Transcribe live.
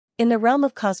In the realm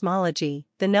of cosmology,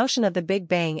 the notion of the Big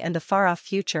Bang and the far-off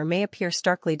future may appear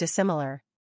starkly dissimilar.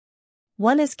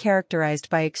 One is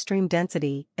characterized by extreme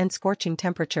density and scorching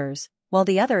temperatures, while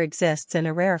the other exists in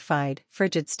a rarefied,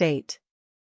 frigid state.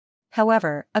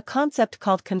 However, a concept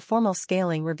called conformal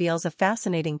scaling reveals a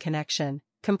fascinating connection.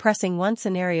 Compressing one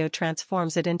scenario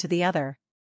transforms it into the other.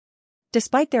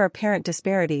 Despite their apparent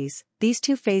disparities, these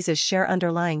two phases share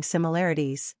underlying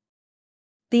similarities.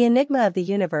 The enigma of the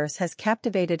universe has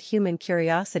captivated human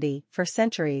curiosity for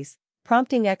centuries,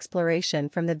 prompting exploration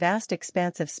from the vast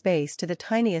expanse of space to the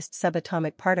tiniest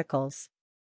subatomic particles.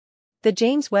 The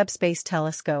James Webb Space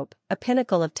Telescope, a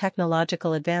pinnacle of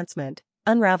technological advancement,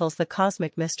 unravels the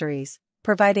cosmic mysteries,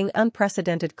 providing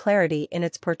unprecedented clarity in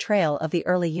its portrayal of the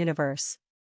early universe.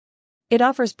 It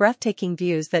offers breathtaking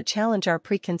views that challenge our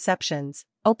preconceptions,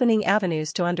 opening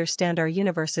avenues to understand our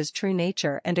universe's true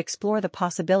nature and explore the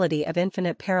possibility of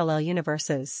infinite parallel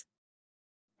universes.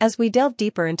 As we delve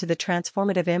deeper into the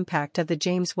transformative impact of the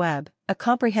James Webb, a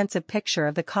comprehensive picture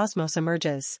of the cosmos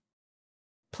emerges.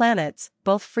 Planets,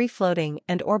 both free-floating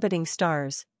and orbiting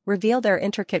stars, reveal their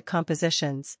intricate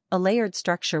compositions, a layered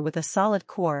structure with a solid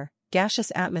core,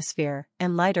 gaseous atmosphere,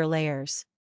 and lighter layers.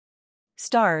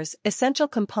 Stars, essential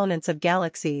components of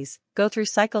galaxies, go through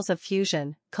cycles of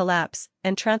fusion, collapse,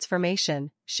 and transformation,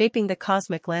 shaping the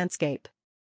cosmic landscape.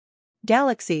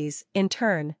 Galaxies, in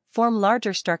turn, form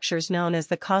larger structures known as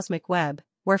the cosmic web,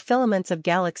 where filaments of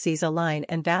galaxies align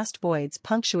and vast voids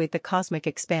punctuate the cosmic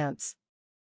expanse.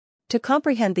 To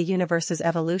comprehend the universe's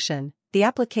evolution, the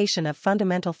application of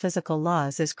fundamental physical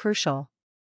laws is crucial.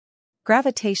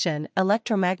 Gravitation,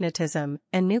 electromagnetism,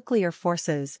 and nuclear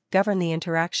forces govern the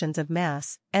interactions of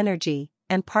mass, energy,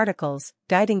 and particles,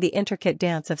 guiding the intricate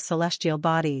dance of celestial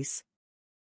bodies.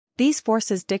 These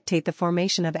forces dictate the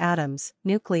formation of atoms,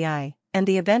 nuclei, and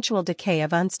the eventual decay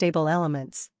of unstable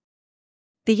elements.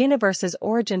 The universe's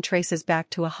origin traces back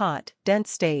to a hot,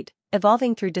 dense state,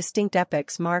 evolving through distinct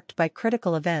epochs marked by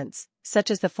critical events,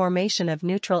 such as the formation of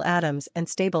neutral atoms and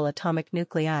stable atomic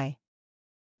nuclei.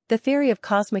 The theory of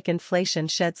cosmic inflation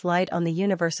sheds light on the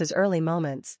universe's early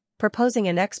moments, proposing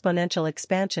an exponential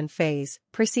expansion phase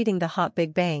preceding the hot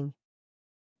Big Bang.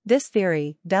 This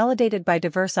theory, validated by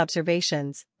diverse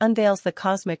observations, unveils the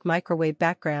cosmic microwave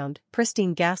background,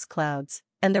 pristine gas clouds,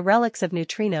 and the relics of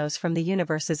neutrinos from the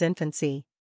universe's infancy.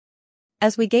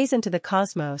 As we gaze into the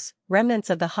cosmos, remnants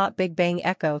of the hot Big Bang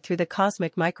echo through the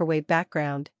cosmic microwave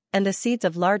background, and the seeds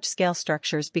of large-scale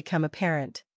structures become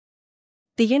apparent.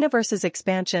 The universe's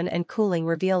expansion and cooling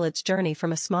reveal its journey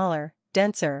from a smaller,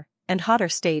 denser, and hotter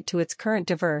state to its current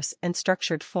diverse and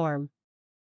structured form.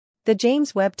 The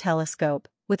James Webb Telescope,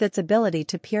 with its ability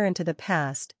to peer into the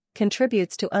past,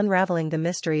 contributes to unraveling the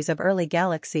mysteries of early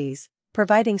galaxies,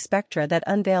 providing spectra that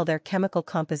unveil their chemical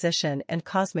composition and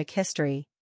cosmic history.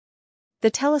 The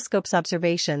telescope's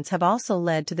observations have also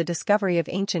led to the discovery of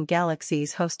ancient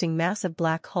galaxies hosting massive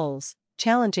black holes,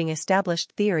 challenging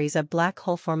established theories of black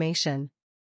hole formation.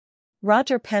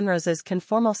 Roger Penrose's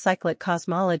conformal cyclic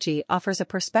cosmology offers a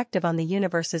perspective on the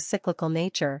universe's cyclical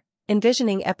nature,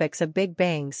 envisioning epochs of Big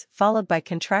Bangs followed by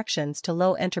contractions to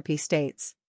low-entropy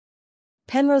states.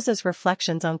 Penrose's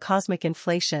reflections on cosmic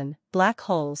inflation, black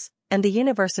holes, and the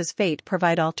universe's fate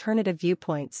provide alternative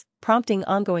viewpoints, prompting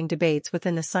ongoing debates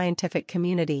within the scientific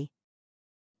community.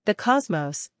 The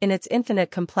cosmos, in its infinite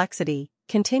complexity,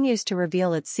 continues to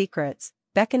reveal its secrets,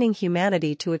 beckoning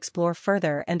humanity to explore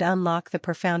further and unlock the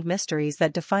profound mysteries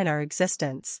that define our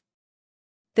existence.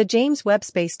 The James Webb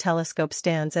Space Telescope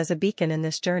stands as a beacon in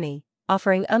this journey,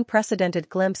 offering unprecedented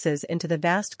glimpses into the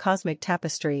vast cosmic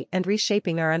tapestry and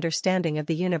reshaping our understanding of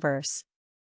the universe.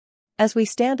 As we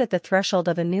stand at the threshold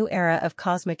of a new era of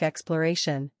cosmic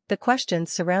exploration, the questions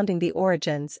surrounding the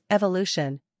origins,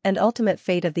 evolution, and ultimate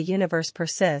fate of the universe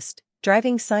persist,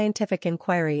 driving scientific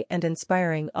inquiry and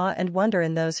inspiring awe and wonder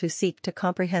in those who seek to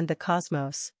comprehend the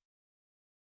cosmos.